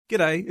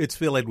G'day, it's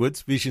Phil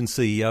Edwards, Vision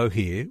CEO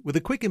here, with a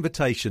quick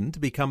invitation to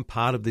become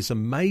part of this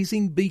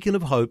amazing beacon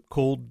of hope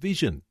called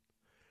Vision.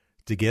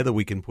 Together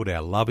we can put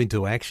our love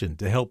into action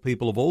to help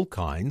people of all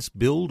kinds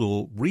build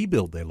or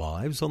rebuild their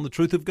lives on the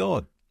truth of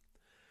God.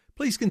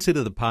 Please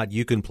consider the part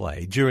you can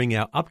play during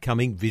our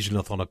upcoming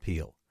Visionathon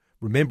appeal,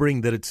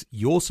 remembering that it's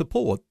your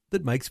support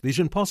that makes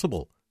Vision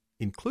possible,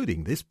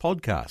 including this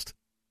podcast.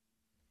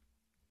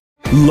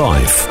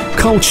 Life,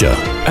 culture,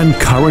 and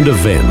current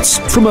events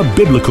from a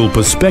biblical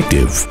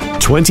perspective.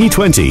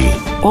 2020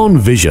 on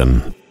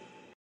Vision.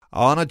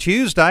 On a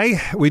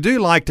Tuesday, we do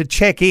like to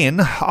check in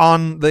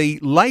on the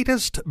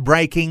latest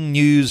breaking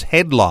news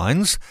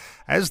headlines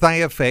as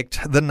they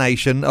affect the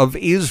nation of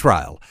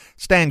Israel.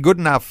 Stan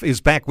Goodenough is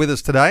back with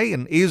us today,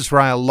 an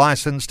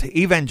Israel-licensed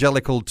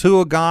evangelical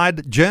tour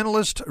guide,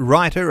 journalist,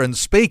 writer and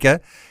speaker.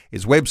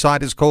 His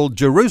website is called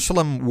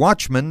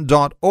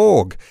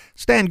JerusalemWatchman.org.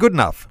 Stan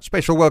Goodenough,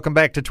 special welcome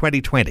back to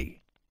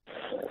 2020.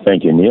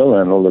 Thank you, Neil,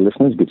 and all the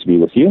listeners. Good to be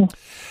with you.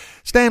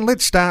 Stan,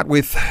 let's start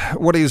with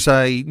what is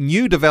a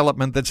new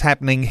development that's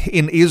happening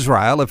in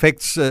Israel,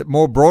 affects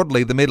more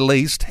broadly the Middle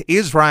East.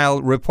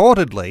 Israel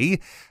reportedly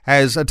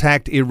has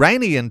attacked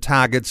Iranian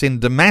targets in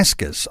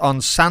Damascus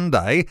on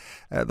Sunday,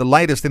 the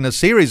latest in a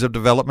series of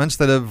developments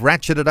that have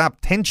ratcheted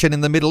up tension in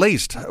the Middle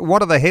East.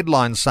 What are the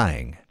headlines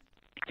saying?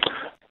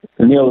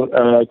 Neil,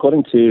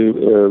 according to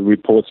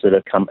reports that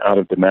have come out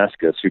of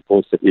Damascus,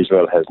 reports that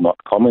Israel has not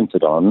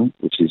commented on,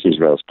 which is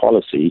Israel's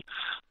policy,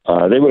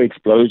 there were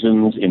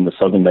explosions in the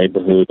southern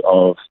neighborhood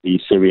of the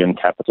Syrian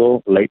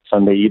capital late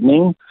Sunday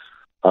evening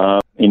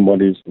in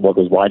what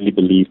was widely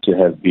believed to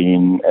have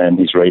been an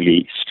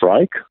Israeli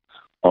strike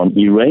on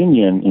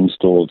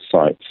Iranian-installed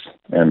sites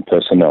and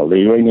personnel.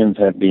 The Iranians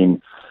have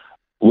been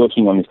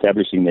working on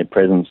establishing their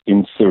presence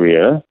in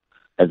Syria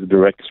as a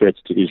direct threat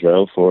to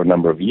Israel for a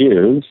number of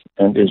years,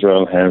 and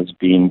Israel has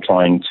been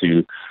trying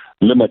to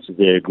limit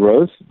their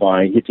growth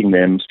by hitting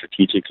them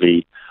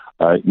strategically,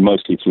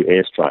 mostly through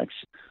airstrikes.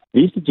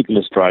 These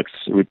particular strikes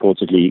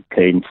reportedly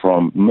came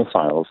from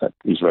missiles that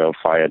Israel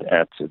fired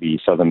at the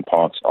southern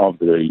parts of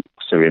the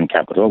Syrian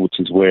capital, which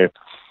is where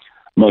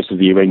most of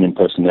the Iranian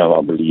personnel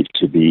are believed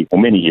to be, or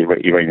many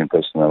Iranian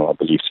personnel are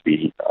believed to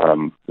be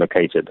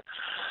located.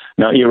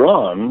 Now,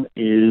 Iran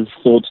is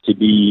thought to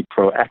be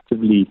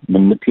proactively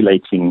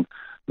manipulating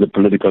the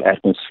political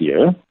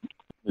atmosphere in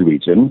the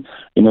region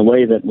in a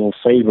way that will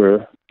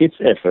favor its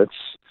efforts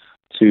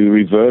to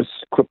reverse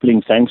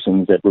crippling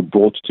sanctions that were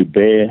brought to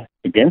bear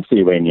against the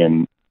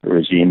Iranian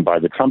regime by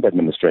the Trump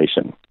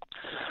administration.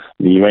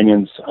 The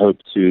Iranians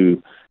hope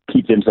to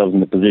keep themselves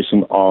in the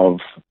position of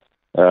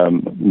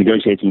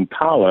negotiating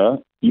power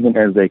even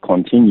as they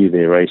continue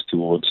their race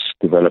towards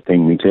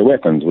developing nuclear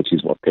weapons, which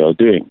is what they are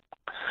doing.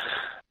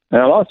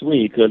 Now, last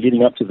week,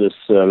 leading up to this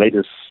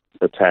latest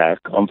attack,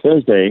 on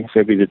Thursday,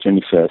 February the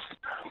 25th,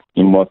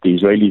 in what the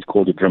Israelis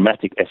called a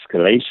dramatic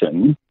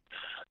escalation,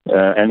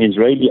 an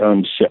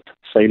Israeli-owned ship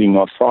sailing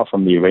not far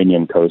from the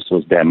Iranian coast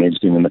was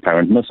damaged in an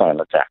apparent missile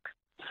attack.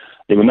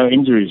 There were no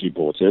injuries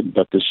reported,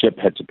 but the ship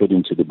had to put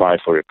into Dubai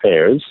for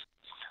repairs,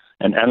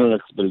 and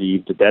analysts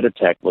believe that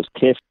attack was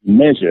carefully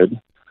measured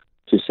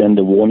to send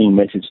a warning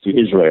message to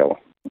Israel,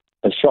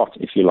 a shot,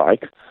 if you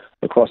like,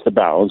 across the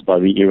bows by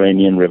the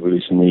Iranian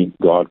Revolutionary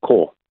Guard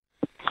Corps.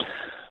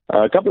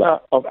 A couple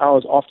of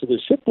hours after the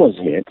ship was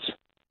hit,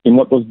 in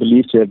what was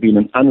believed to have been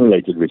an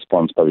unrelated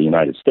response by the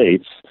United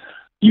States,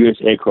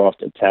 U.S.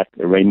 aircraft attacked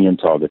Iranian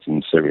targets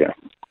in Syria.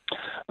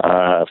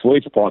 For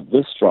its part,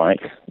 this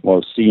strike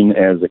was seen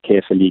as a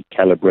carefully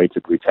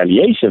calibrated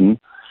retaliation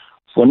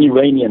for an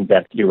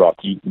Iranian-backed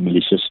Iraqi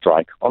militia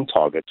strike on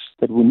targets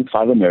that wounded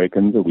 5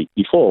 Americans a week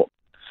before.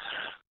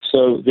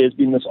 So there's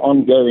been this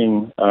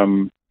ongoing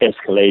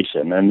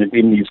escalation, and there have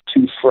been these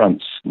two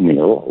fronts,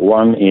 Neil.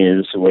 One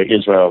is where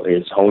Israel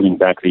is holding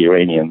back the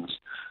Iranians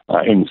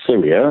in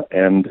Syria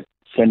and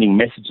sending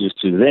messages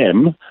to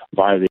them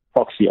via the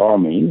proxy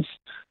armies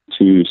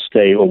to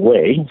stay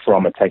away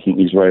from attacking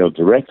Israel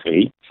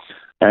directly.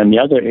 And the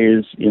other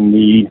is in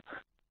the,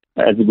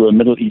 as it were,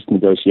 Middle East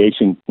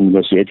negotiating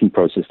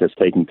process that's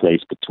taking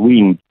place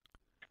between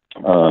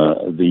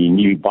the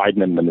new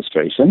Biden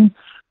administration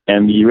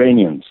and the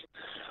Iranians.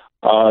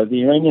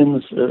 The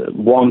Iranians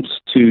want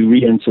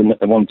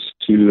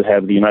to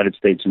have the United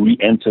States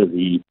re-enter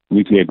the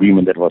nuclear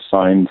agreement that was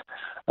signed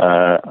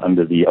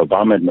under the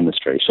Obama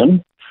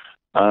administration.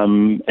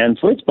 And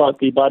for its part,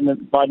 the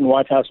Biden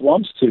White House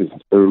wants to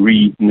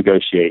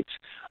renegotiate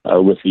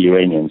with the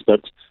Iranians.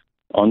 But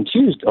on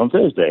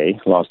Thursday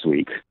last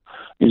week,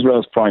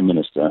 Israel's Prime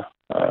Minister,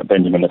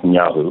 Benjamin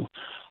Netanyahu,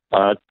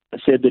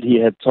 said that he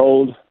had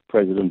told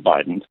President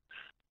Biden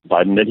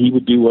that he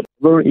would do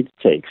whatever it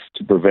takes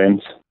to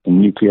prevent a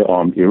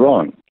nuclear-armed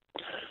Iran.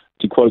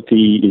 To quote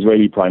the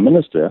Israeli Prime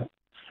Minister,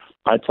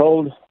 I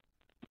told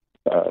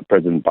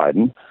President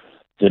Biden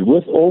that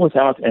with or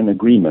without an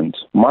agreement,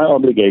 my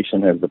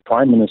obligation as the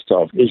Prime Minister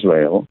of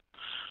Israel,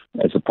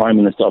 as the Prime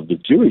Minister of the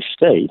Jewish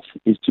state,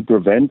 is to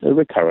prevent a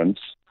recurrence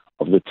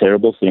of the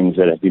terrible things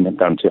that have been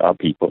done to our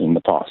people in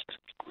the past.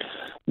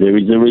 There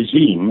is a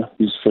regime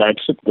whose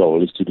flagship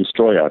goal is to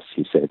destroy us,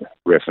 he said,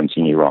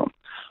 referencing Iran.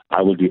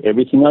 I will do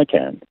everything I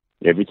can,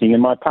 everything in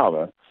my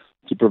power,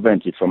 to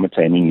prevent it from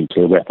attaining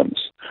nuclear weapons.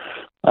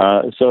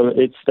 So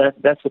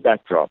that's the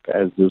backdrop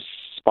as this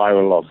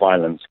spiral of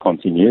violence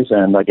continues,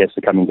 and I guess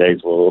the coming days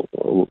will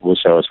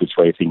show us which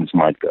way things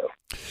might go.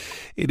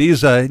 It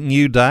is a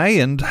new day,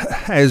 and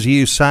as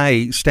you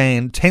say,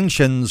 Stan,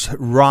 tensions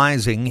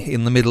rising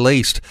in the Middle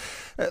East.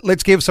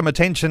 Let's give some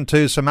attention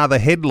to some other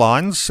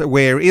headlines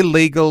where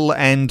illegal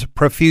and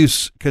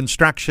profuse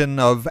construction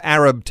of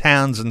Arab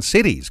towns and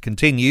cities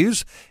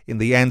continues in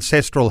the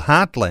ancestral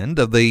heartland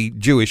of the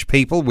Jewish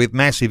people with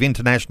massive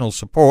international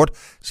support.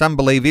 Some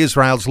believe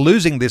Israel's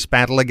losing this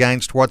battle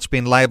against what's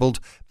been labelled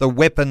the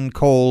weapon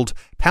called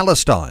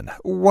Palestine.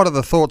 What are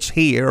the thoughts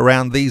here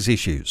around these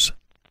issues?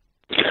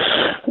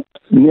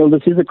 Neil,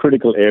 this is a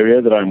critical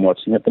area that I'm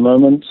watching at the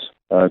moment,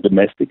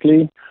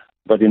 domestically,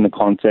 but in the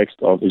context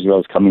of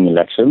Israel's coming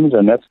elections,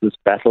 and that's this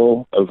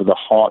battle over the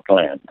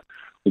heartland,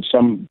 which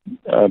some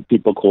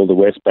people call the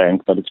West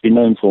Bank, but it's been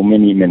known for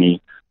many, many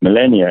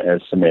millennia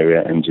as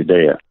Samaria and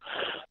Judea.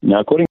 Now,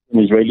 according to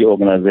an Israeli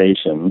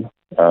organization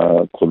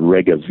called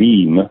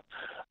Regavim,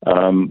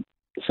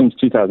 since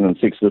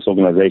 2006, this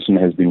organization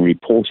has been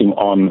reporting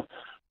on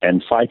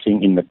and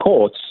fighting in the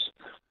courts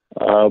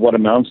what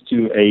amounts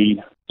to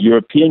a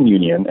European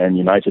Union and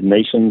United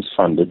Nations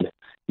funded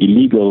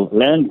illegal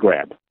land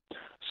grab,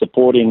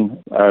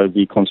 supporting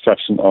the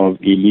construction of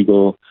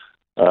illegal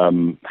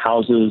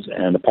houses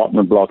and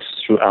apartment blocks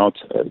throughout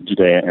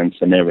Judea and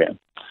Samaria.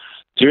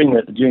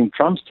 During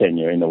Trump's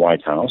tenure in the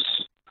White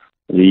House,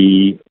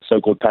 the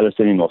so-called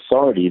Palestinian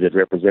Authority that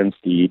represents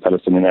the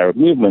Palestinian Arab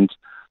movement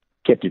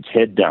kept its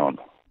head down.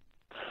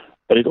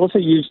 But it also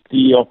used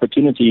the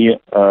opportunity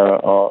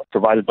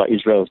provided by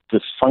Israel's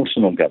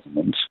dysfunctional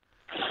government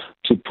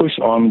to push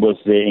on with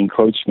their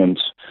encroachment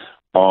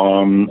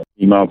on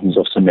the mountains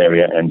of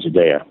Samaria and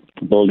Judea,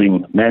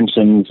 building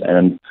mansions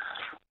and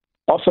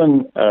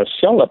often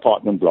shell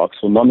apartment blocks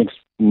for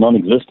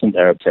non-existent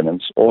Arab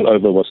tenants all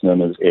over what's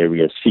known as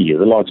Area C,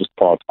 the largest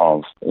part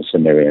of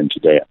Samaria and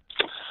Judea.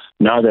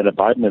 Now that the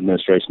Biden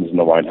administration is in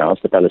the White House,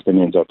 the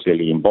Palestinians are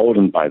clearly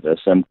emboldened by this,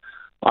 and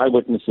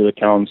eyewitness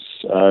accounts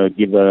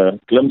give a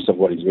glimpse of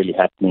what is really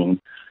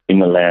happening in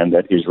the land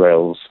that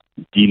Israel's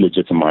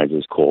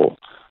delegitimizers call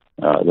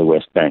the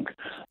West Bank.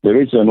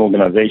 There is an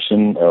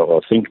organization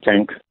or think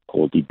tank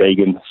called the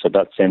Begin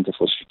Sadat Center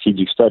for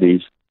Strategic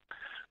Studies,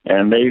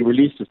 and they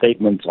released a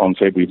statement on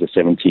February the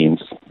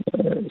 17th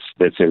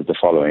that says the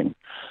following: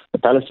 the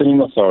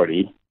Palestinian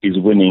Authority is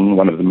winning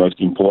one of the most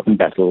important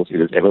battles it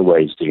has ever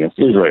waged against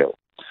Israel.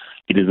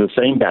 It is the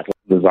same battle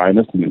the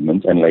Zionist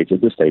movement and later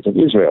the State of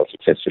Israel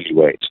successfully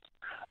waged,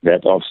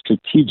 that of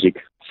strategic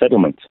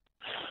settlement.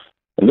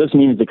 And this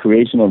means the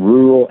creation of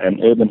rural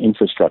and urban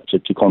infrastructure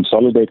to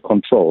consolidate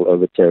control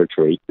over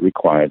territory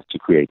required to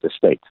create a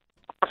state.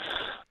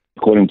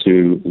 According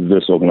to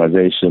this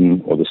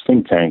organization or this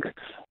think tank,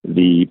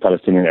 the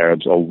Palestinian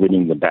Arabs are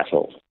winning the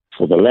battle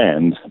for the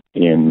land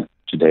in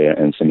Judea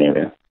and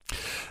Samaria.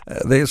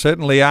 There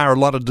certainly are a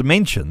lot of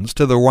dimensions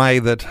to the way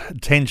that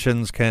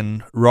tensions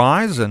can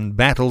rise and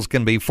battles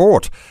can be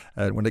fought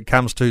when it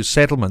comes to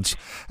settlements.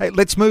 Hey,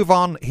 let's move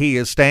on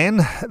here,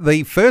 Stan.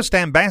 The first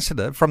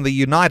ambassador from the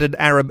United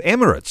Arab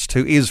Emirates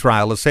to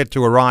Israel is set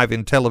to arrive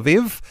in Tel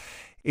Aviv.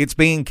 It's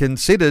being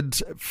considered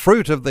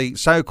fruit of the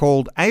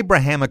so-called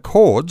Abraham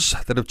Accords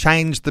that have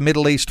changed the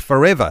Middle East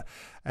forever.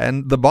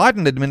 And the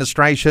Biden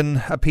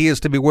administration appears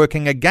to be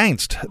working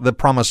against the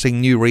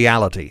promising new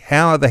reality.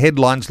 How are the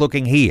headlines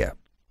looking here?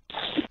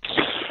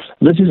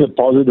 This is a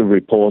positive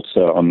report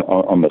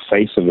on the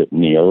face of it,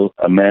 Neil.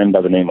 A man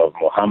by the name of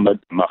Mohammed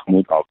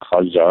Mahmoud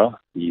Al-Khaja.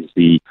 He's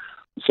the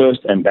first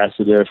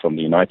ambassador from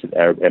the United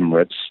Arab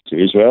Emirates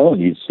to Israel.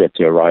 He's set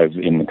to arrive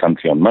in the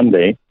country on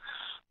Monday.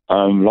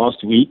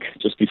 Last week,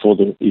 just before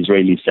the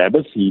Israeli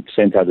Sabbath, he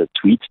sent out a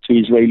tweet to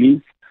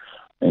Israelis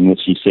in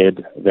which he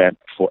said that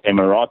for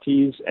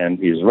Emiratis and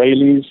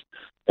Israelis,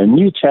 a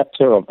new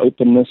chapter of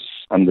openness,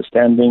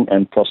 understanding,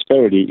 and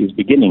prosperity is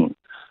beginning.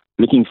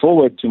 Looking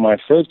forward to my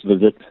first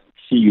visit.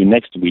 See you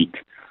next week.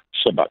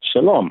 Shabbat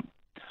Shalom.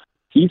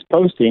 His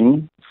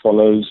posting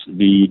follows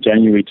the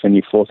January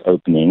 24th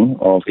opening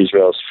of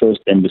Israel's first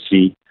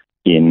embassy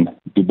in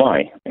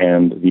Dubai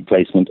and the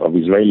placement of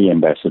Israeli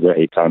ambassador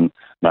Eitan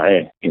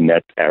Naeh in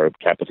that Arab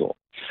capital.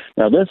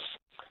 Now, this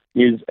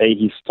is a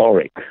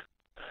historic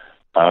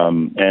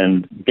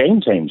and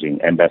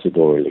game-changing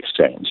ambassadorial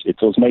exchange. It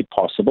was made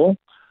possible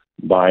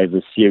by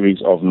the series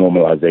of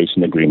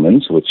normalization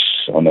agreements, which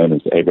are known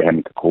as the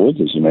Abrahamic Accords,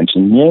 as you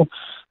mentioned, Neil,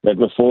 that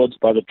were forged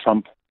by the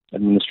Trump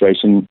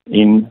administration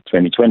in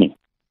 2020.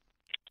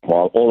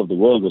 While all of the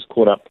world was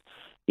caught up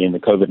in the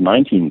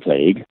COVID-19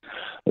 plague,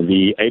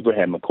 the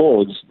Abraham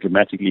Accords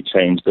dramatically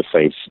changed the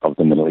face of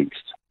the Middle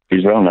East.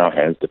 Israel now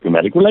has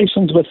diplomatic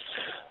relations with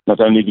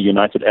not only the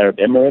United Arab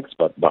Emirates,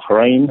 but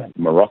Bahrain,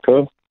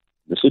 Morocco,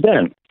 the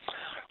Sudan.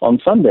 On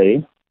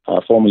Sunday,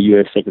 former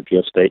U.S. Secretary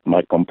of State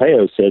Mike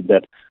Pompeo said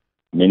that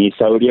many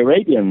Saudi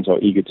Arabians are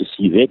eager to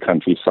see their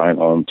country sign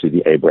on to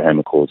the Abraham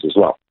Accords as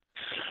well.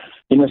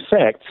 In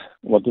effect,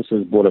 what this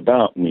has brought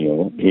about,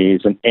 Neil,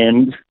 is an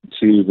end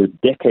to the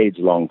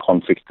decades-long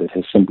conflict that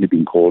has simply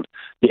been called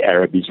the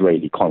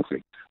Arab-Israeli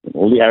conflict.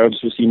 All the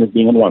Arabs were seen as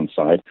being on one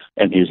side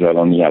and Israel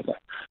on the other.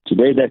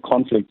 Today, that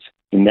conflict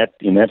in that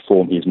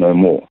form is no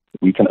more.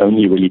 We can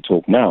only really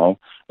talk now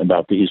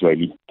about the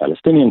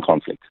Israeli-Palestinian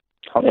conflict.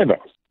 However,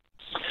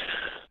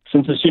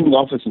 since assuming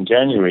office in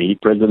January,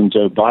 President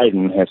Joe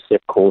Biden has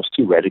set course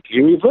to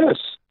radically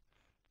reverse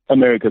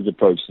America's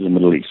approach to the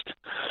Middle East.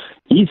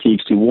 He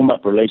seeks to warm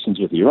up relations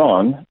with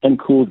Iran and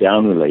cool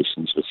down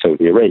relations with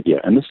Saudi Arabia.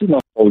 And this is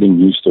not a wholly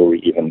new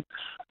story even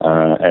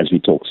as we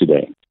talk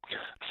today.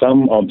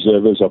 Some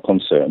observers are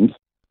concerned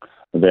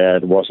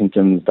that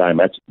Washington's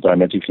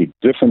diametrically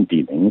different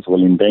dealings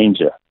will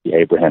endanger the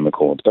Abraham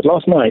Accords. But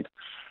last night,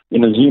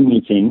 in a Zoom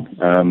meeting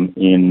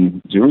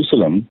in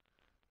Jerusalem,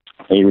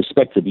 a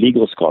respected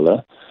legal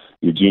scholar,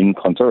 Eugene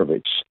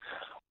Kontorovich,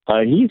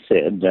 he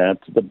said that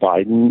Joe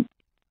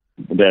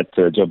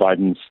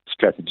Biden's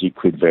strategy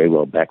could very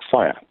well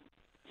backfire.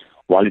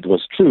 While it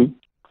was true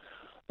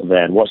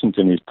that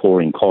Washington is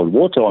pouring cold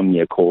water on the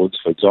Accords,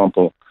 for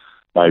example,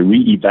 by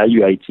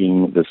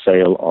re-evaluating the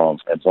sale of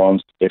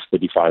advanced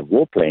F-35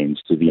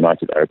 warplanes to the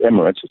United Arab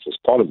Emirates, which was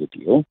part of the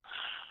deal,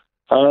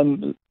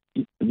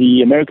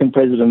 the American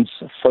president's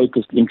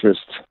focused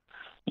interest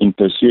in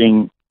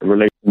pursuing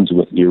relations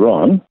with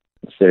Iran,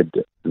 said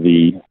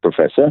the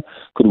professor,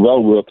 could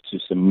well work to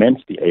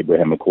cement the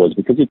Abraham Accords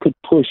because it could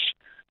push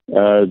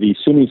the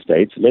Sunni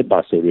states, led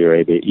by Saudi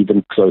Arabia,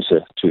 even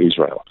closer to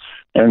Israel.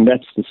 And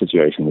that's the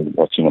situation we're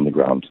watching on the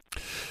ground.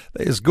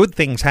 There's good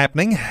things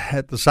happening.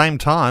 At the same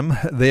time,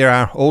 there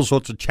are all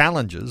sorts of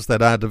challenges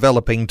that are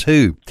developing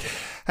too.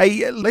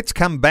 Hey, let's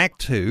come back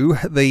to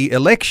the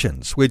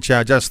elections, which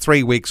are just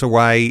 3 weeks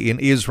away in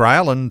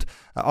Israel, and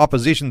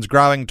opposition's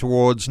growing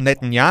towards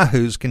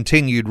Netanyahu's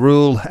continued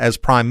rule as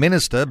Prime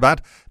Minister.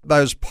 But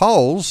those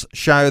polls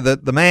show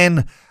that the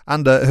man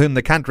under whom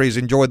the country's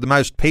enjoyed the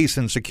most peace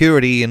and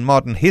security in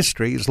modern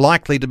history is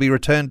likely to be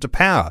returned to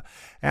power.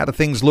 How do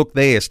things look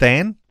there,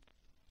 Stan?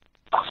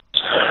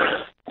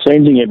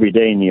 Changing every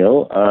day,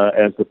 Neil,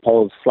 as the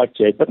polls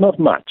fluctuate, but not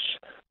much.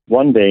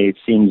 One day it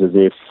seems as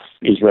if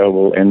Israel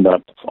will end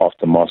up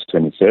after March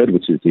 23rd,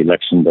 which is the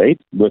election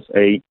date, with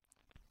a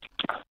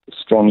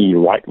strongly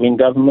right-wing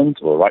government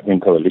or right-wing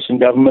coalition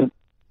government,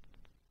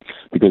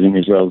 because in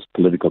Israel's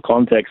political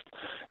context,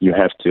 you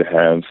have to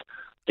have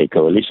a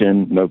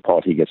coalition. No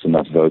party gets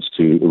enough votes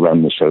to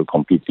run the show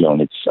completely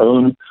on its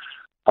own.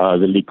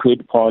 The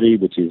Likud party,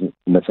 which is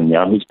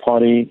Netanyahu's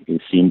party,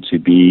 is seen to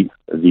be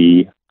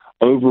the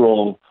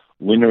overall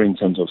winner in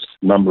terms of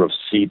number of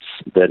seats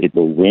that it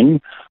will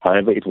win.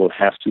 However, it will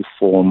have to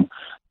form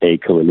a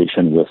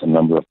coalition with a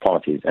number of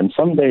parties. And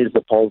some days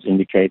the polls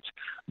indicate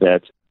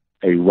that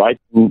a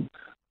right-wing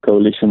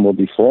coalition will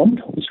be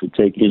formed, which would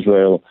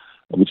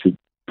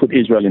put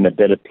Israel in a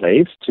better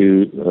place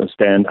to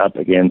stand up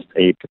against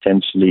a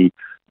potentially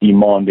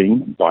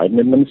demanding Biden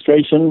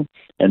administration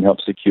and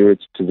help secure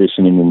its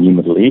position in the new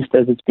Middle East,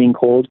 as it's being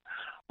called.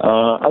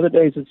 Other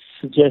days it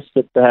suggests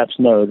that perhaps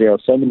no, there are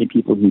so many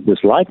people who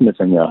dislike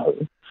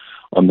Netanyahu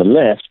on the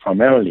left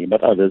primarily,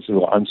 but others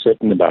who are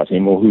uncertain about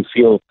him or who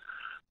feel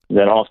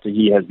that after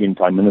he has been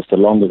prime minister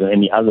longer than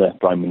any other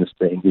prime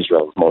minister in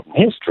Israel's modern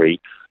history,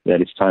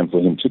 that it's time for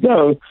him to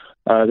go,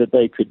 that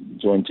they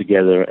could join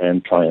together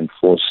and try and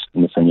force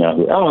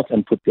Netanyahu out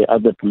and put their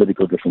other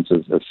political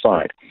differences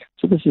aside.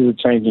 So this is a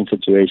changing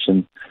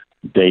situation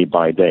day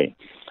by day.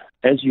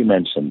 As you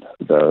mentioned,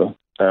 though,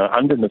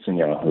 under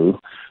Netanyahu,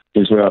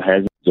 Israel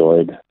has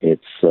enjoyed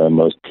its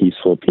most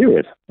peaceful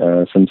period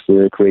since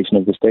the creation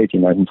of the state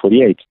in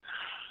 1948.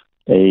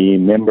 A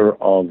member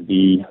of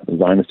the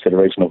Zionist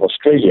Federation of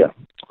Australia,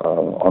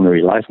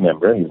 honorary life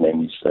member, his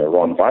name is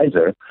Ron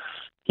Weiser,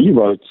 he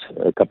wrote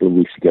a couple of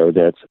weeks ago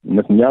that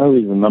Netanyahu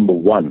is the number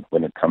one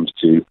when it comes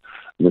to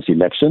this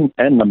election,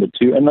 and number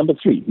two and number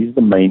three. He's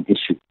the main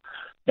issue.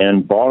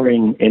 And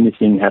barring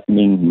anything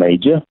happening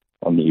major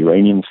on the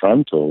Iranian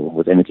front or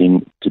with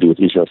anything to do with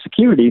Israel's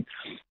security,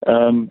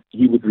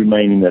 he would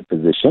remain in that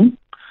position.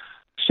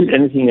 Should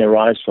anything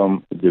arise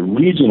from the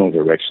regional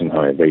direction,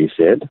 however, he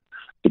said,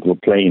 it will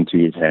play into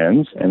his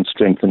hands and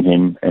strengthen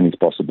him and his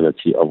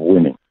possibility of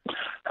winning.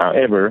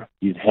 However,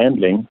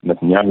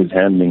 Netanyahu's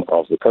handling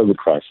of the COVID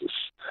crisis,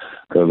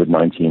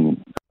 COVID-19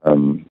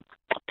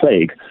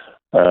 plague,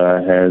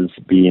 has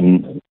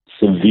been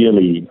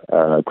severely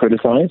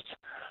criticized.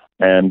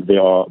 And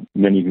there are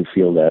many who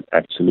feel that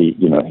actually,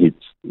 he's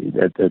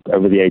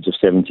over the age of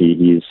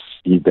 70,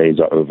 his days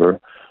are over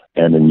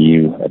and a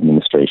new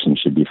administration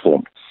should be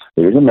formed.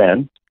 There is a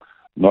man,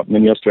 not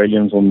many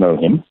Australians will know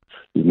him.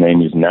 His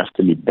name is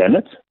Naftali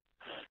Bennett.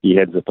 He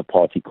heads up a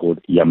party called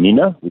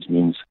Yamina, which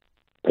means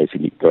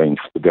basically going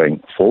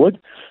forward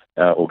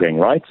or going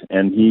right.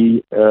 And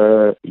he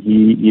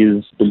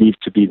is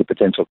believed to be the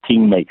potential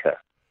kingmaker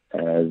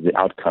as the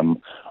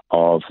outcome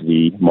of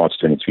the March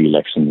 23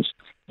 elections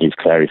is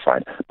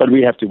clarified. But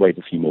we have to wait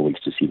a few more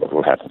weeks to see what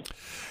will happen.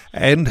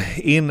 And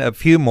in a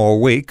few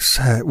more weeks,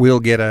 we'll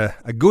get a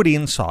good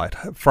insight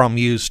from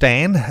you,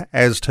 Stan,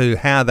 as to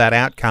how that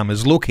outcome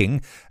is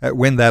looking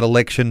when that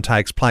election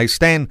takes place.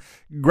 Stan,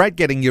 great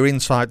getting your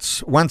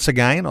insights once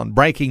again on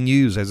breaking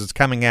news as it's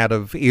coming out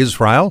of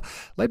Israel.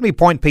 Let me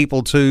point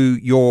people to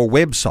your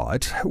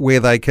website where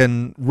they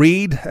can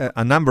read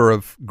a number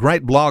of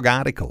great blog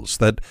articles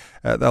that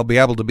they'll be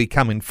able to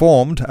become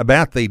informed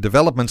about the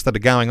developments that are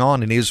going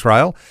on in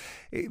Israel.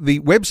 The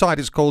website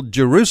is called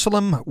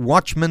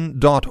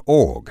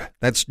JerusalemWatchman.org.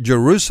 That's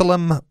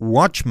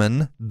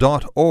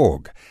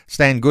JerusalemWatchman.org.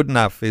 Stan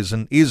Goodenough is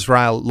an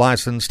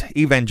Israel-licensed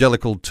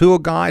evangelical tour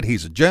guide.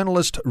 He's a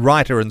journalist,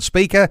 writer and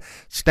speaker.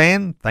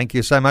 Stan, thank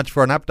you so much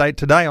for an update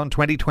today on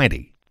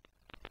 2020.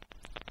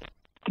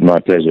 My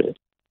pleasure.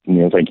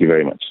 Neil, thank you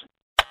very much.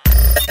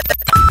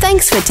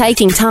 Thanks for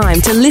taking time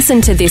to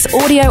listen to this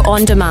audio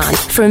on demand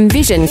from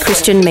Vision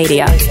Christian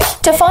Media.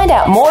 To find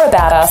out more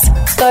about us,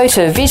 go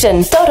to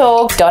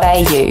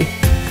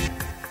vision.org.au.